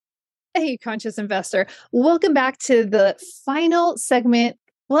Hey, conscious investor. Welcome back to the final segment.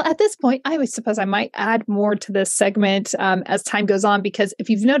 Well, at this point, I always suppose I might add more to this segment as time goes on, because if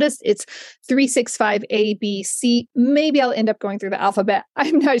you've noticed, it's 365A, B, C. Maybe I'll end up going through the alphabet.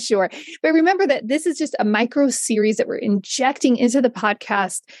 I'm not sure. But remember that this is just a micro series that we're injecting into the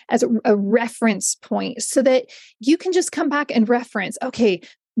podcast as a reference point so that you can just come back and reference, okay,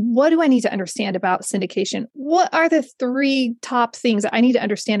 what do I need to understand about syndication? What are the three top things that I need to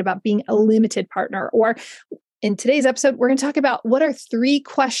understand about being a limited partner? Or in today's episode, we're going to talk about what are three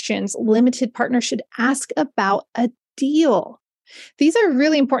questions limited partners should ask about a deal. These are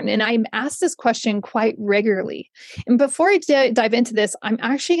really important. And I'm asked this question quite regularly. And before I dive into this, I'm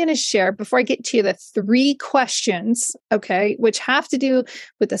actually going to share, before I get to the three questions, okay, which have to do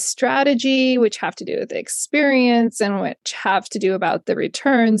with the strategy, which have to do with the experience, and which have to do about the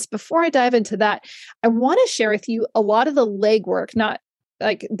returns. Before I dive into that, I want to share with you a lot of the legwork, not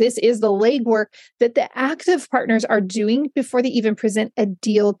like this is the legwork that the active partners are doing before they even present a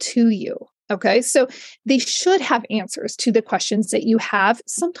deal to you. Okay, so they should have answers to the questions that you have.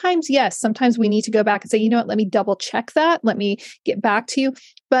 Sometimes, yes, sometimes we need to go back and say, you know what, let me double check that. Let me get back to you.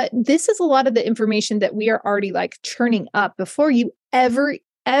 But this is a lot of the information that we are already like churning up before you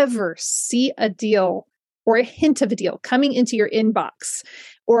ever see a deal or a hint of a deal coming into your inbox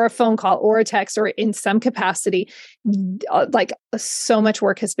or a phone call or a text or in some capacity. Like so much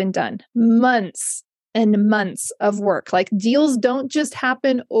work has been done, months and months of work. Like deals don't just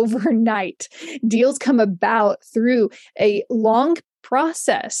happen overnight. Deals come about through a long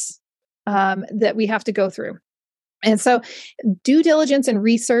process that we have to go through. And so due diligence and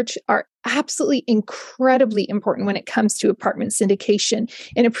research are absolutely incredibly important when it comes to apartment syndication.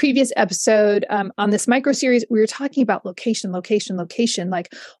 In a previous episode on this micro series, we were talking about location.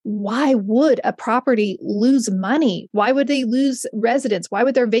 Like, why would a property lose money? Why would they lose residents? Why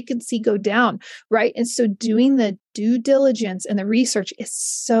would their vacancy go down? Right. And so doing the due diligence and the research is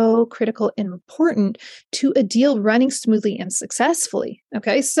so critical and important to a deal running smoothly and successfully.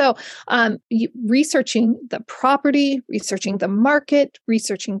 Okay. So researching the property, researching the market,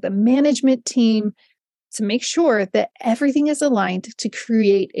 researching the management team to make sure that everything is aligned to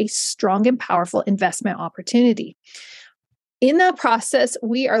create a strong and powerful investment opportunity. In that process,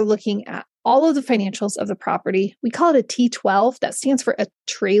 we are looking at all of the financials of the property. We call it a T12. That stands for a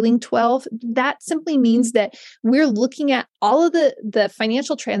trailing 12. That simply means that we're looking at all of the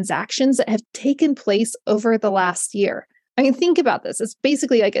financial transactions that have taken place over the last year. I mean, think about this. It's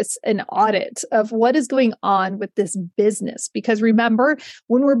basically like it's an audit of what is going on with this business. Because remember,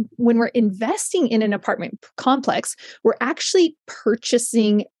 when we're investing in an apartment complex, we're actually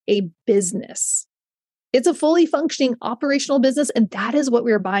purchasing a business. It's a fully functioning operational business, and that is what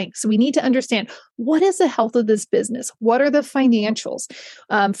we're buying. So we need to understand, what is the health of this business? What are the financials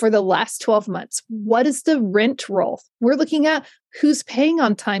for the last 12 months? What is the rent roll? We're looking at who's paying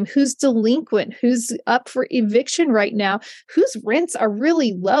on time, who's delinquent, who's up for eviction right now, whose rents are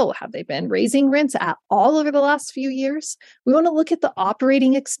really low. Have they been raising rents at all over the last few years? We want to look at the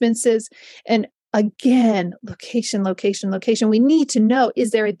operating expenses. And again, location. We need to know,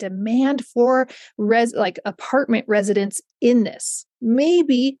 is there a demand for apartment residents in this?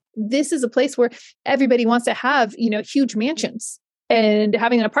 Maybe this is a place where everybody wants to have, huge mansions, and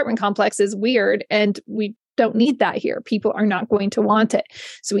having an apartment complex is weird, and we don't need that here. People are not going to want it.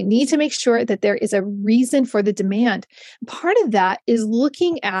 So we need to make sure that there is a reason for the demand. Part of that is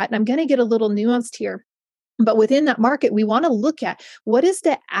looking at, and I'm going to get a little nuanced here, but within that market, we want to look at what is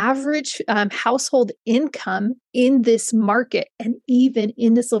the average household income in this market and even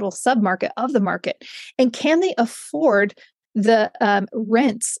in this little submarket of the market. And can they afford the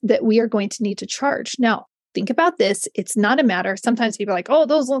rents that we are going to need to charge? Now, think about this. It's not a matter. Sometimes people are like, oh,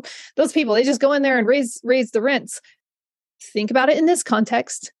 those people, they just go in there and raise the rents. Think about it in this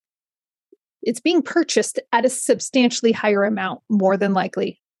context. It's being purchased at a substantially higher amount, more than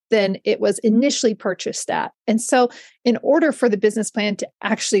likely, than it was initially purchased at. And so in order for the business plan to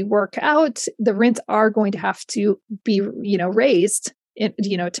actually work out, the rents are going to have to be, raised,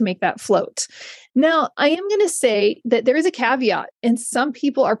 to make that float. Now, I am going to say that there is a caveat, and some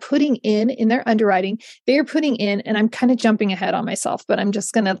people are putting in their underwriting, they are putting in, and I'm kind of jumping ahead on myself, but I'm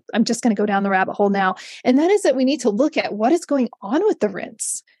just going to go down the rabbit hole now. And that is that we need to look at what is going on with the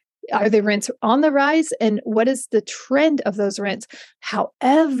rents. Are the rents on the rise? And what is the trend of those rents?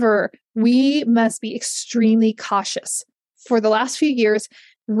 However, we must be extremely cautious. For the last few years,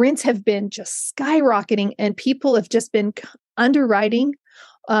 rents have been just skyrocketing, and people have just been underwriting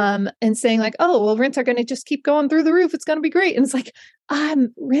and saying like, oh, well, rents are going to just keep going through the roof. It's going to be great. And it's like,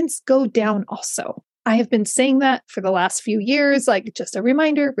 rents go down also. I have been saying that for the last few years, like just a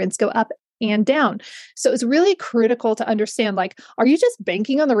reminder, rents go up and down. So it's really critical to understand, like, are you just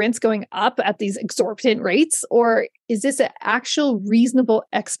banking on the rents going up at these exorbitant rates? Or is this an actual reasonable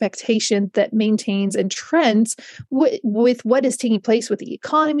expectation that maintains and trends with what is taking place with the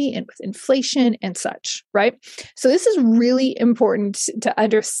economy and with inflation and such, right? So this is really important to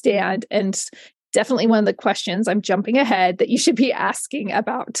understand, and definitely one of the questions, I'm jumping ahead, that you should be asking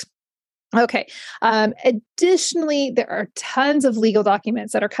about. Okay. Additionally, there are tons of legal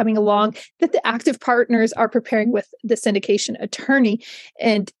documents that are coming along that the active partners are preparing with the syndication attorney.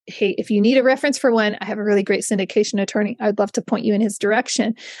 And hey, if you need a reference for one, I have a really great syndication attorney. I'd love to point you in his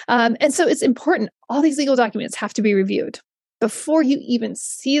direction. And so it's important. All these legal documents have to be reviewed before you even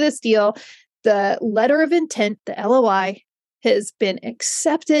see this deal. The letter of intent, the LOI, has been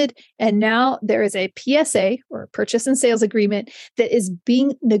accepted. And now there is a PSA, or purchase and sales agreement, that is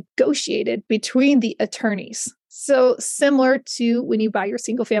being negotiated between the attorneys. So similar to when you buy your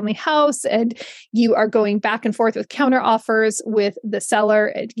single family house and you are going back and forth with counter offers with the seller,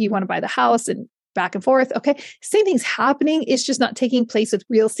 and you want to buy the house and back and forth. Okay. Same thing's happening. It's just not taking place with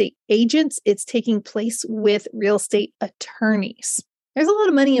real estate agents. It's taking place with real estate attorneys. There's a lot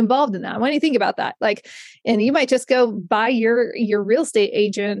of money involved in that. What do you think about that? Like, and you might just go buy your real estate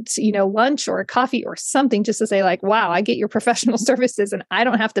agent, lunch or a coffee or something, just to say like, wow, I get your professional services and I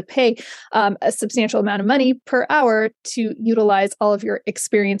don't have to pay a substantial amount of money per hour to utilize all of your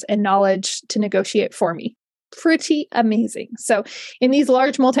experience and knowledge to negotiate for me. Pretty amazing. So in these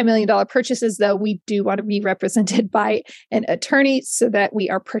large multi-million-dollar purchases, though, we do want to be represented by an attorney so that we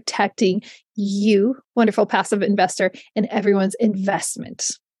are protecting you, wonderful passive investor, and everyone's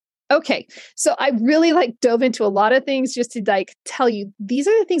investment. Okay. So I really dove into a lot of things just to tell you, these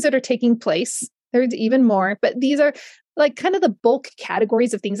are the things that are taking place. There's even more, but these are kind of the bulk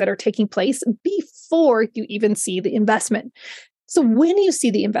categories of things that are taking place before you even see the investment. So when you see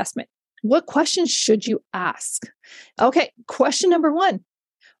the investment, what questions should you ask? Okay, question number one.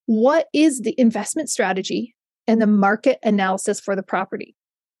 What is the investment strategy and the market analysis for the property?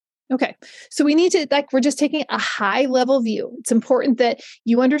 Okay, so we need to, we're just taking a high level view. It's important that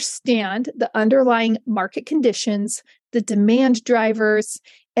you understand the underlying market conditions, the demand drivers,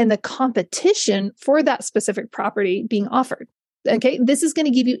 and the competition for that specific property being offered. Okay, this is going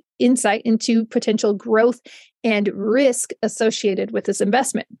to give you insight into potential growth and risk associated with this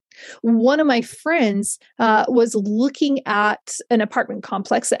investment. One of my friends was looking at an apartment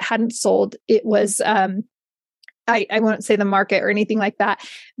complex that hadn't sold. It was, I won't say the market or anything like that,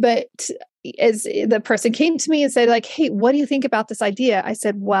 but as the person came to me and said hey, what do you think about this idea? I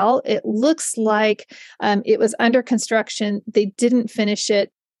said, well, it looks like it was under construction. They didn't finish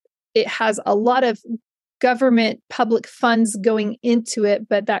it. It has a lot of government public funds going into it,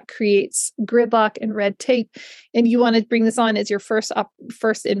 but that creates gridlock and red tape. And you want to bring this on as your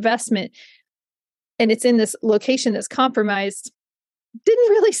first investment. And it's in this location that's compromised. Didn't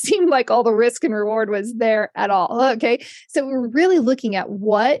really seem like all the risk and reward was there at all. Okay. So we're really looking at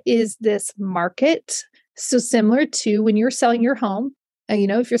what is this market? So similar to when you're selling your home,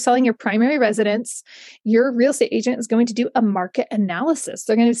 if you're selling your primary residence, your real estate agent is going to do a market analysis.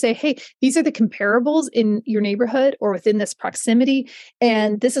 They're going to say, hey, these are the comparables in your neighborhood or within this proximity,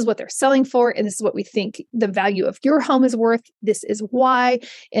 and this is what they're selling for, and this is what we think the value of your home is worth. This is why.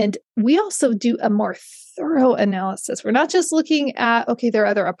 And we also do a more thorough analysis. We're not just looking at, okay, there are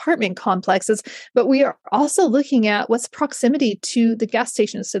other apartment complexes, but we are also looking at what's proximity to the gas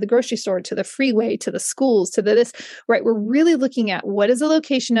stations, to the grocery store, to the freeway, to the schools, to this, right? We're really looking at what is the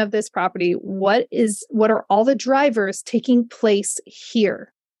location of this property? What are all the drivers taking place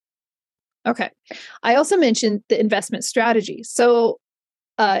here? Okay. I also mentioned the investment strategy. So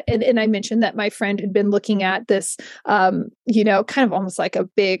and I mentioned that my friend had been looking at this, kind of almost like a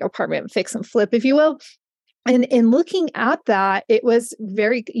big apartment fix and flip, if you will. And in looking at that, it was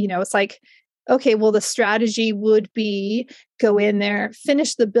very, it's like, okay, well, the strategy would be go in there,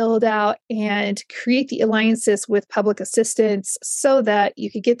 finish the build out, and create the alliances with public assistance so that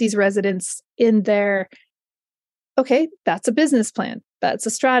you could get these residents in there. Okay, that's a business plan. That's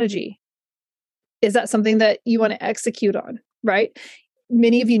a strategy. Is that something that you want to execute on, right?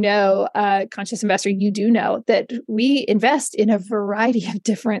 Many of you know, Conscious Investor, you do know that we invest in a variety of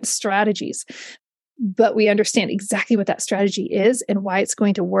different strategies, but we understand exactly what that strategy is and why it's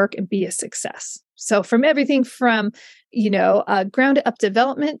going to work and be a success. So from everything from, ground up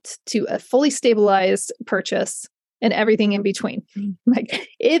development to a fully stabilized purchase and everything in between.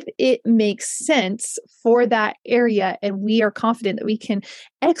 If it makes sense for that area and we are confident that we can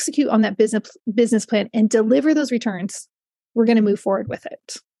execute on that business plan and deliver those returns, we're going to move forward with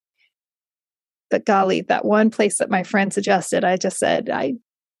it. but golly, that one place that my friend suggested, I just said, I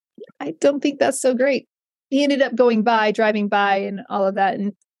don't think that's so great. He ended up driving by and all of that,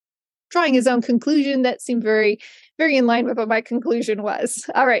 and drawing his own conclusion that seemed very, very in line with what my conclusion was.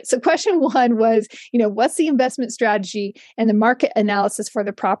 All right. So question one was, what's the investment strategy and the market analysis for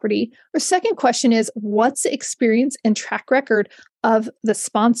the property? Or second question is, what's the experience and track record of the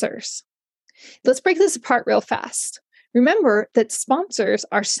sponsors? Let's break this apart real fast. Remember that sponsors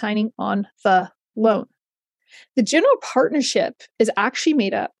are signing on the loan. The general partnership is actually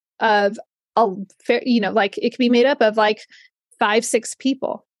made up of, it can be made up of like 5-6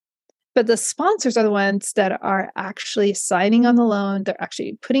 people. But the sponsors are the ones that are actually signing on the loan. They're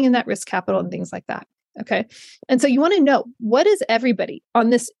actually putting in that risk capital and things like that. Okay. And so you want to know, what is everybody on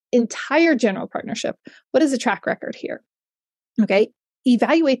this entire general partnership? What is the track record here? Okay.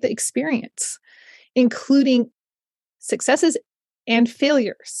 Evaluate the experience, including successes and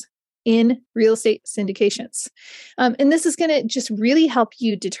failures in real estate syndications. And this is going to just really help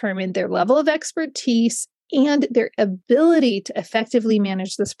you determine their level of expertise and their ability to effectively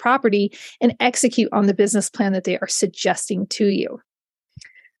manage this property and execute on the business plan that they are suggesting to you.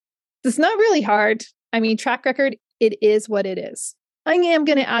 It's not really hard. I mean, track record, it is what it is. I am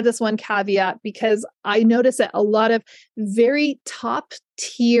going to add this one caveat because I notice that a lot of very top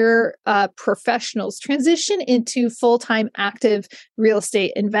tier professionals transition into full-time active real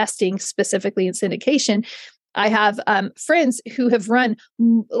estate investing, specifically in syndication. I have friends who have run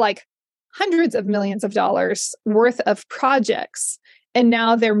like hundreds of millions of dollars worth of projects, and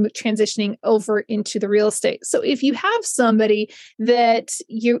now they're transitioning over into the real estate. So if you have somebody that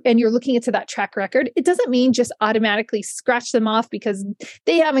you're looking into that track record, it doesn't mean just automatically scratch them off because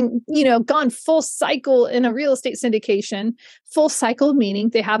they haven't, gone full cycle in a real estate syndication. Full cycle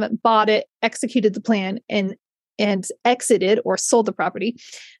meaning they haven't bought it, executed the plan, and exited or sold the property.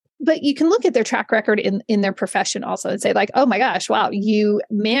 But you can look at their track record in their profession also and say like, oh my gosh, wow, you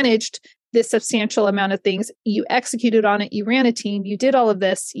managed this substantial amount of things. You executed on it. You ran a team. You did all of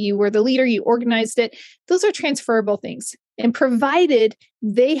this. You were the leader. You organized it. Those are transferable things. And provided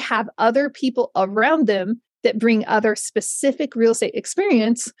they have other people around them that bring other specific real estate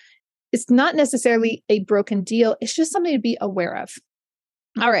experience, it's not necessarily a broken deal. It's just something to be aware of.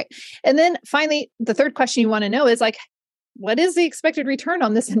 All right. And then finally, the third question you want to know is like, what is the expected return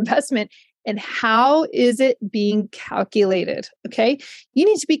on this investment and how is it being calculated? Okay. You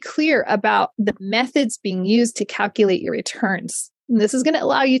need to be clear about the methods being used to calculate your returns. And this is going to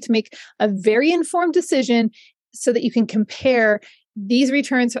allow you to make a very informed decision so that you can compare these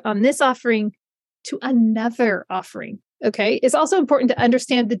returns on this offering to another offering. Okay. It's also important to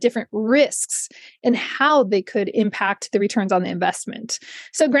understand the different risks and how they could impact the returns on the investment.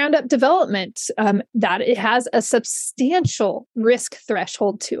 So ground up development, that it has a substantial risk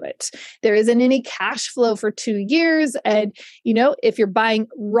threshold to it. There isn't any cash flow for 2 years. And, if you're buying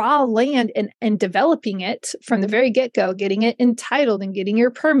raw land and developing it from the very get-go, getting it entitled and getting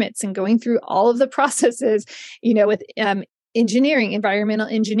your permits and going through all of the processes, with engineering, environmental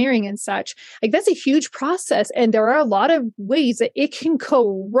engineering and such, like that's a huge process. And there are a lot of ways that it can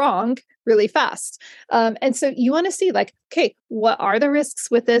go wrong really fast. And so you want to see like, okay, what are the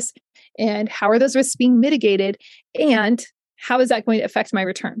risks with this and how are those risks being mitigated? And how is that going to affect my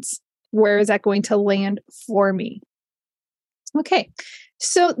returns? Where is that going to land for me? Okay.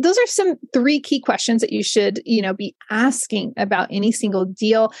 So those are some 3 key questions that you should, be asking about any single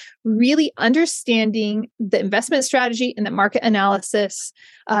deal, really understanding the investment strategy and the market analysis.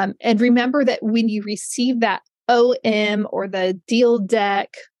 And remember that when you receive that OM or the deal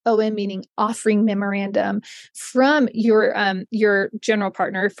deck, OM meaning offering memorandum from your general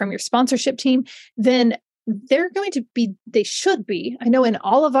partner, from your sponsorship team, then they should be, I know in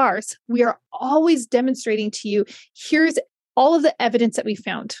all of ours, we are always demonstrating to you, here's all of the evidence that we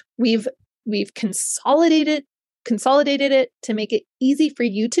found. We've consolidated it to make it easy for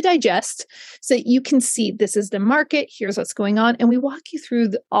you to digest so that you can see this is the market, here's what's going on. And we walk you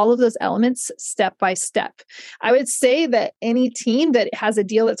through all of those elements step by step. I would say that any team that has a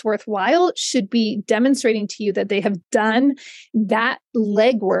deal that's worthwhile should be demonstrating to you that they have done that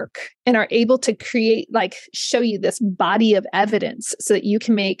legwork and are able to show you this body of evidence so that you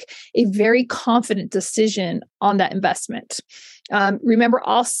can make a very confident decision on that investment. Remember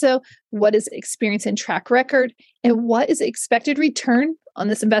also what is experience and track record and what is the expected return on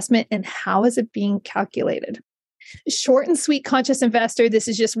this investment and how is it being calculated? Short and sweet, conscious investor. This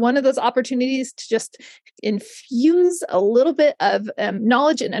is just one of those opportunities to just infuse a little bit of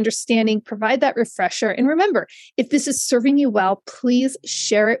knowledge and understanding, provide that refresher. And remember, if this is serving you well, please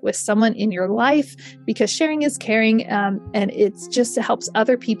share it with someone in your life, because sharing is caring, and it's just helps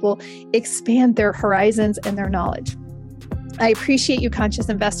other people expand their horizons and their knowledge. I appreciate you, conscious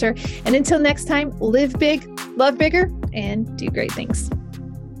investor. And until next time, live big, love bigger, and do great things.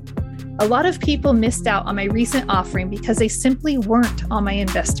 A lot of people missed out on my recent offering because they simply weren't on my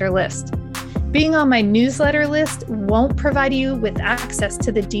investor list. Being on my newsletter list won't provide you with access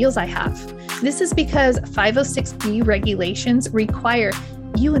to the deals I have. This is because 506b regulations require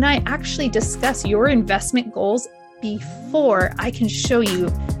you and I actually discuss your investment goals before I can show you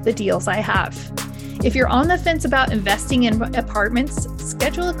the deals I have. If you're on the fence about investing in apartments,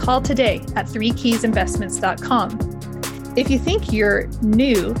 schedule a call today at 3keysinvestments.com. If you think you're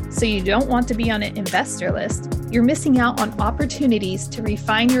new, so you don't want to be on an investor list, you're missing out on opportunities to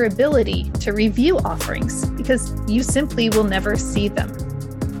refine your ability to review offerings because you simply will never see them.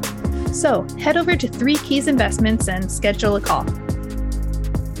 So head over to 3 Keys Investments and schedule a call.